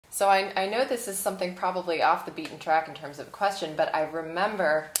So I know this is something probably off the beaten track in terms of a question, but I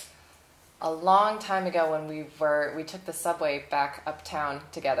remember a long time ago when we took the subway back uptown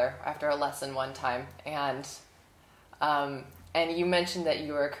together after a lesson one time, and you mentioned that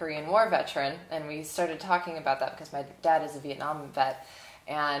you were a Korean War veteran, and we started talking about that because my dad is a Vietnam vet,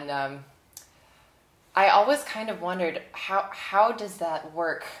 and I always kind of wondered how does that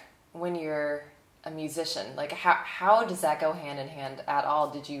work when you're a musician? Like how does that go hand in hand at all?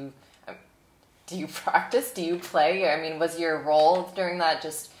 Do you practice? Do you play? I mean, was your role during that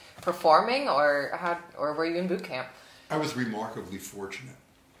just performing, or were you in boot camp? I was remarkably fortunate.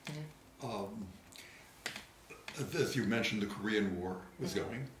 Mm-hmm. As you mentioned, the Korean War was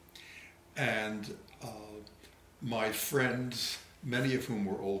going, and my friends, many of whom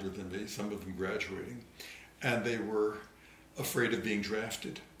were older than me, some of them graduating, and they were afraid of being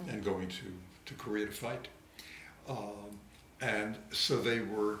drafted and going to Korea to fight. And so they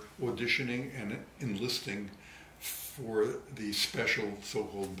were auditioning and enlisting for the special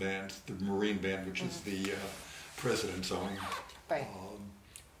so-called band, the Marine Band, which is the president's own. Right.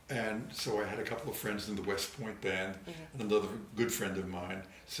 And so I had a couple of friends in the West Point band, and another good friend of mine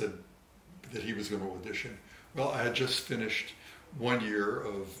said that he was going to audition. Well, I had just finished 1 year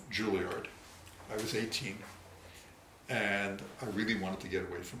of Juilliard. I was 18, and I really wanted to get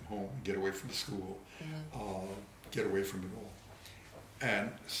away from home, get away from school, get away from it all.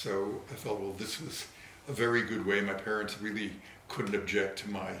 And so I thought, well, this was a very good way. My parents really couldn't object to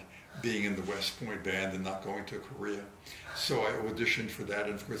my being in the West Point band and not going to Korea. So I auditioned for that,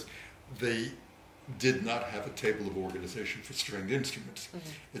 and of course, they did not have a table of organization for stringed instruments,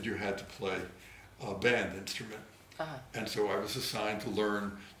 that you had to play a band instrument. And so I was assigned to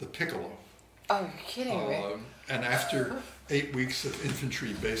learn the piccolo. Oh, you're kidding me. And after 8 weeks of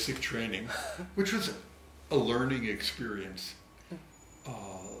infantry basic training, which was a learning experience,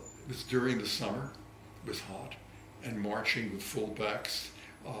 it was during the summer, it was hot, and marching with full backs,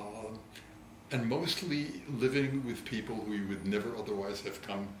 and mostly living with people who you would never otherwise have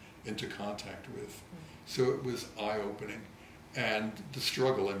come into contact with. So it was eye-opening. And the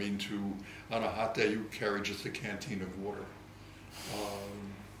struggle, I mean, on a hot day, you carry just a canteen of water.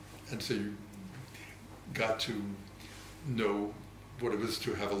 And so you got to know what it was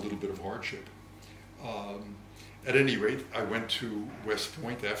to have a little bit of hardship. At any rate, I went to West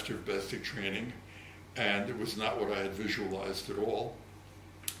Point after basic training, and it was not what I had visualized at all.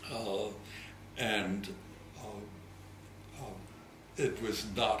 It was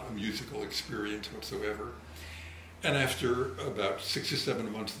not a musical experience whatsoever. And after about 6 or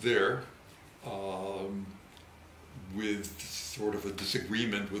 7 months there, with sort of a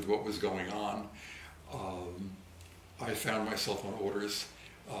disagreement with what was going on, I found myself on orders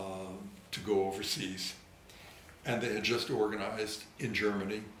to go overseas. And they had just organized in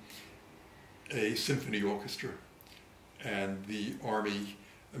Germany a symphony orchestra. And the Army,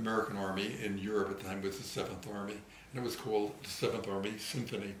 American Army in Europe at the time was the 7th Army. And it was called the 7th Army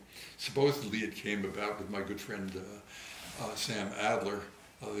Symphony. Supposedly it came about with my good friend Sam Adler,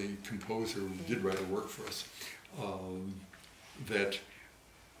 the composer who did write a work for us, that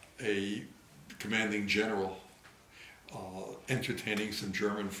a commanding general entertaining some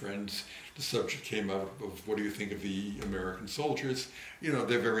German friends, the subject came out of, what do you think of the American soldiers? You know,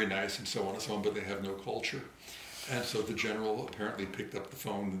 they're very nice and so on and so on, but they have no culture. And so the general apparently picked up the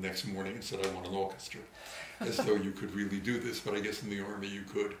phone the next morning and said, I want an orchestra, as though you could really do this, but I guess in the Army you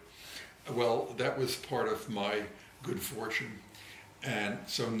could. Well, that was part of my good fortune. And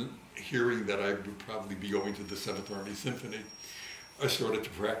so hearing that I would probably be going to the 7th Army Symphony, I started to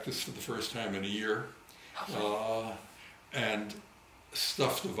practice for the first time in a year, and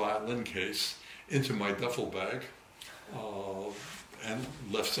stuffed a violin case into my duffel bag, and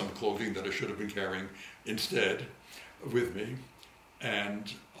left some clothing that I should have been carrying instead with me,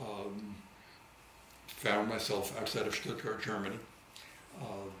 and found myself outside of Stuttgart, Germany,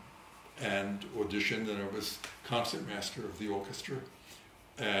 and auditioned, and I was concertmaster of the orchestra,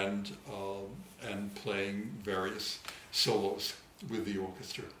 and playing various solos with the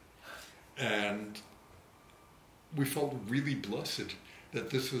orchestra. And we felt really blessed that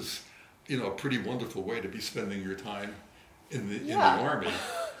this was, you know, a pretty wonderful way to be spending your time in the Army,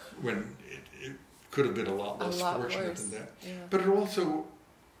 when it could have been a lot less fortunate than that. Yeah. But it also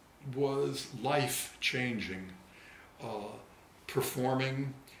was life-changing,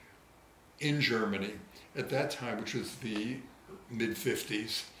 performing in Germany at that time, which was the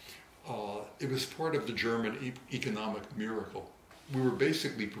mid-50s. It was part of the German economic miracle. We were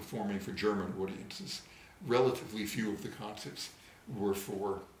basically performing for German audiences. Relatively few of the concerts were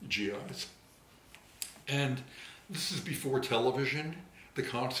for GIs. And this is before television. The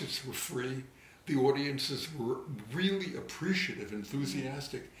concerts were free. The audiences were really appreciative,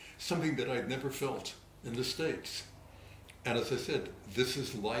 enthusiastic, something that I'd never felt in the States. And as I said, this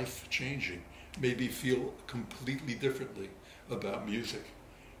is life-changing, made me feel completely differently about music,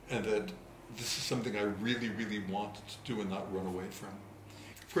 and that this is something I really, really wanted to do and not run away from.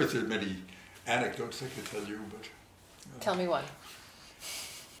 Of course, there are many anecdotes I could tell you, but... Tell me one.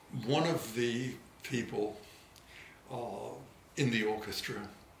 One of the people in the orchestra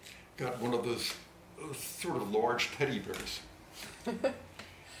got one of those sort of large teddy bears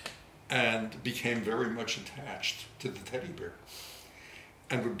and became very much attached to the teddy bear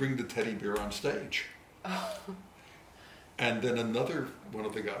and would bring the teddy bear on stage. Oh. And then another one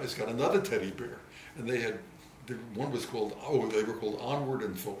of the guys got another teddy bear, and one was called, they were called Onward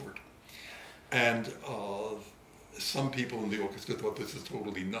and Forward. And some people in the orchestra thought this is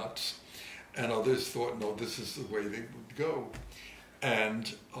totally nuts, and others thought, no, this is the way they would go.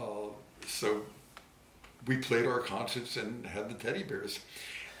 And so we played our concerts and had the teddy bears.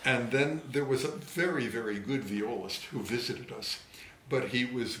 And then there was a very, very good violist who visited us, but he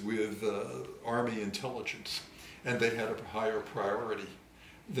was with Army intelligence, and they had a higher priority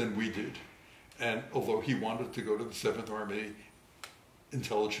than we did. And although he wanted to go to the 7th Army,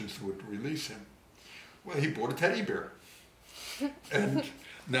 intelligence would release him. Well, he bought a teddy bear. And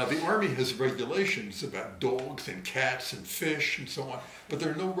now the Army has regulations about dogs and cats and fish and so on, but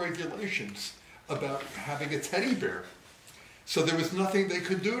there are no regulations about having a teddy bear. So there was nothing they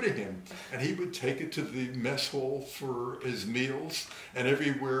could do to him. And he would take it to the mess hall for his meals, and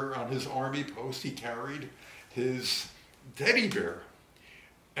everywhere on his Army post he carried his teddy bear.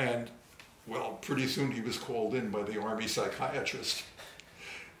 And, well, pretty soon he was called in by the Army psychiatrist.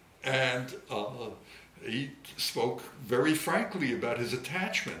 And he spoke very frankly about his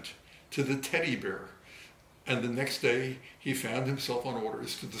attachment to the teddy bear. And the next day, he found himself on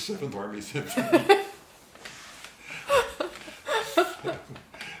orders to the 7th Army Symphony.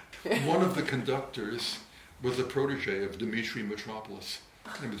 One of the conductors was a protege of Dmitri Metropolis.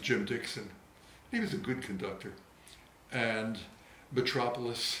 His name was Jim Dixon. He was a good conductor. And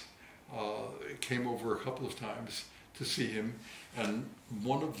Metropolis came over a couple of times to see him. And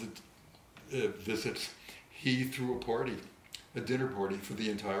one of the visits, he threw a dinner party for the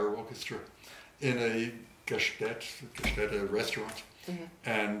entire orchestra in a Gaststätte restaurant. Mm-hmm.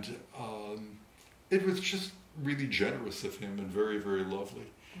 And it was just really generous of him and very, very lovely.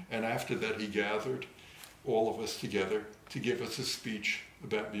 And after that, he gathered all of us together to give us a speech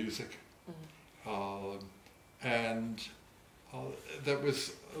about music. Mm-hmm. That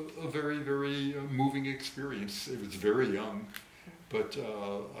was a very, very moving experience. It was very young, but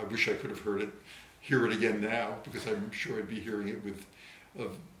I wish I could have hear it again now, because I'm sure I'd be hearing it with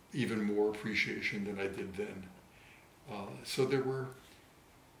even more appreciation than I did then. So there were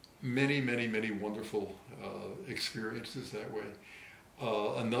many, many, many wonderful experiences that way.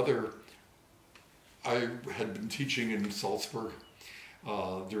 I had been teaching in Salzburg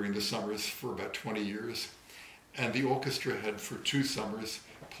during the summers for about 20 years, and the orchestra had for 2 summers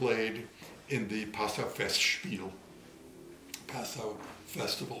played in the Passau Festspiel, Passau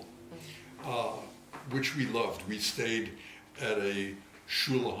Festival, which we loved. We stayed at a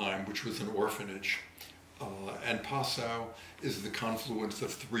Schulheim, which was an orphanage, and Passau is the confluence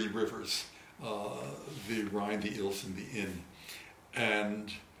of 3 rivers, the Rhine, the Ilz, and the Inn.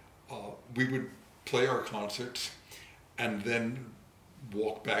 And we would play our concerts and then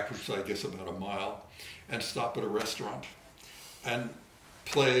walk back, which was, I guess, about a mile, and stop at a restaurant and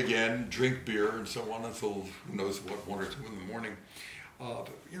play again, drink beer, and so on until who knows what, 1 or 2 in the morning. But,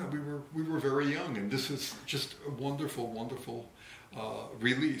 we were very young, and this was just a wonderful, wonderful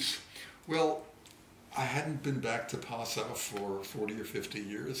release. Well, I hadn't been back to Passau for 40 or 50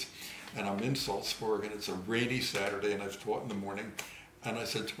 years, and I'm in Salzburg, and it's a rainy Saturday, and I've taught in the morning, and I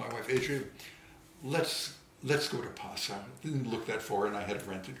said to my wife, Adrian, let's go to Passau. It didn't look that far, and I had a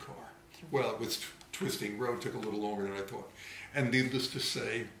rented car. Well, it was twisting road, took a little longer than I thought. And needless to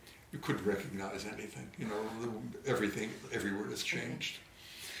say, you couldn't recognize anything. Everything, everywhere has changed.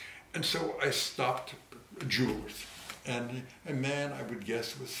 And so I stopped at a jeweler's, and a man I would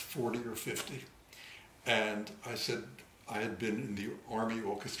guess was 40 or 50. And I said I had been in the Army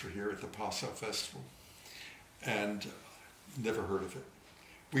Orchestra here at the Passau Festival and never heard of it.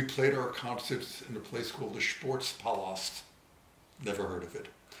 We played our concerts in a place called the Sportspalast, never heard of it.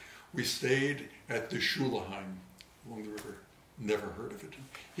 We stayed at the Schulheim along the river, never heard of it.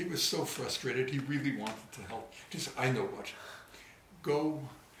 He was so frustrated, he really wanted to help. He said, I know what, go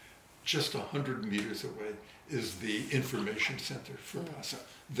just 100 meters away is the information center for Passau.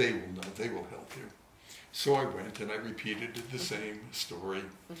 They will know, they will help you. So I went and I repeated the same story.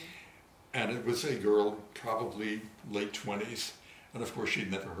 And it was a girl, probably late 20s. And of course,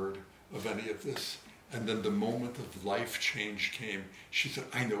 she'd never heard of any of this. And then the moment of life change came. She said,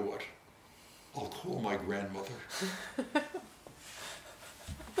 I know what. I'll call my grandmother.